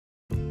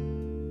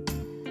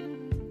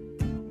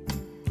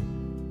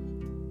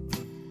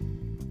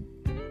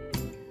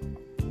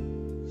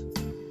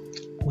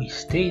We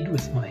stayed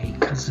with my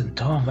cousin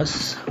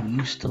Thomas, who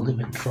used to live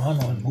in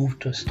Toronto and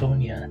moved to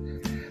Estonia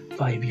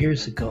 5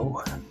 years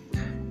ago,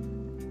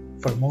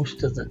 for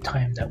most of the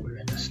time that we're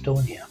in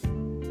Estonia.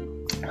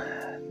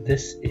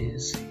 This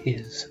is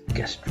his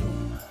guest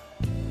room.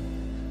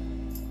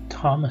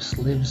 Thomas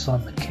lives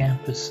on the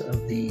campus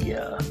of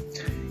the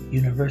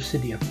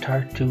University of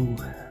Tartu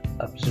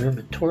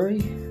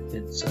Observatory.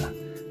 It's a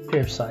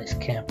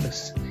fair-sized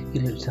campus. He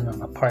lives in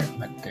an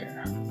apartment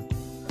there.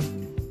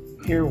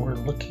 Here we're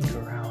looking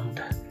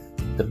around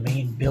the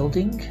main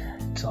building.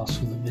 It's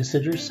also the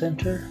visitor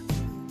center,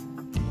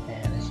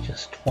 and it's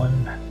just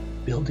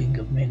one building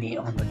of many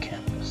on the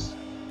campus.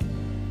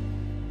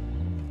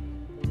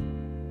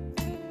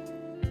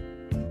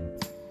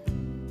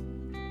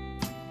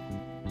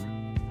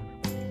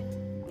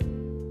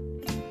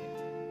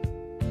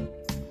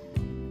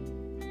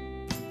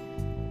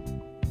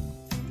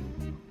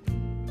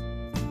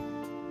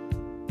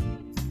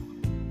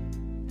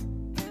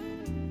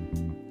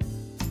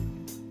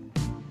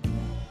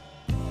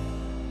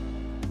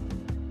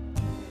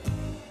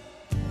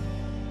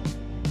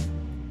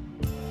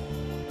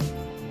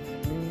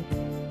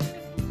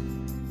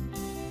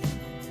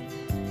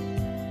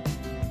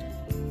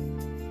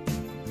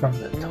 From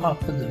the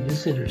top of the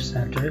visitor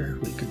center,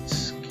 we could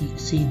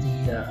see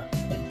the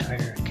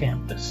entire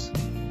campus.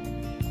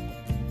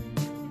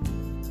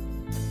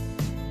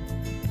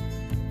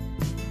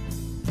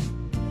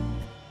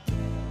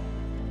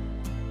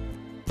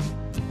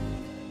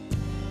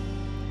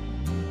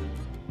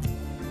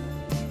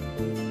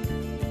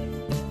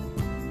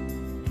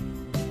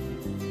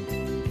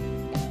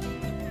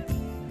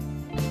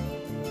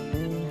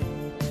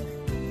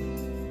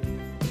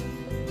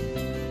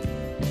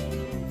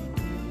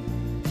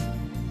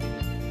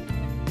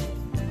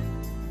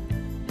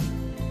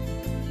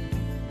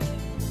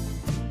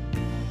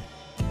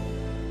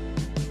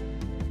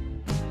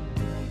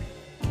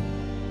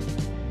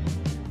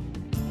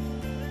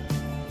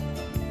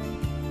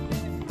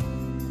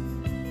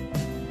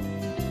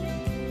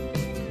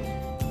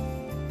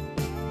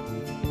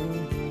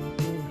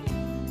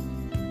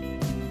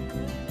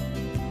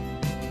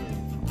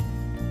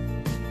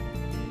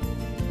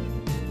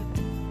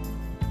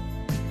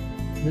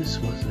 This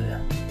was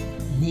a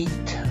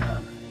neat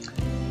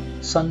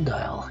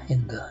sundial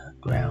in the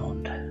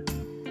ground.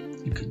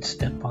 You could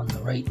step on the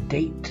right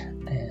date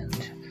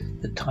and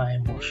the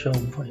time will show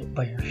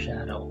by your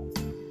shadow.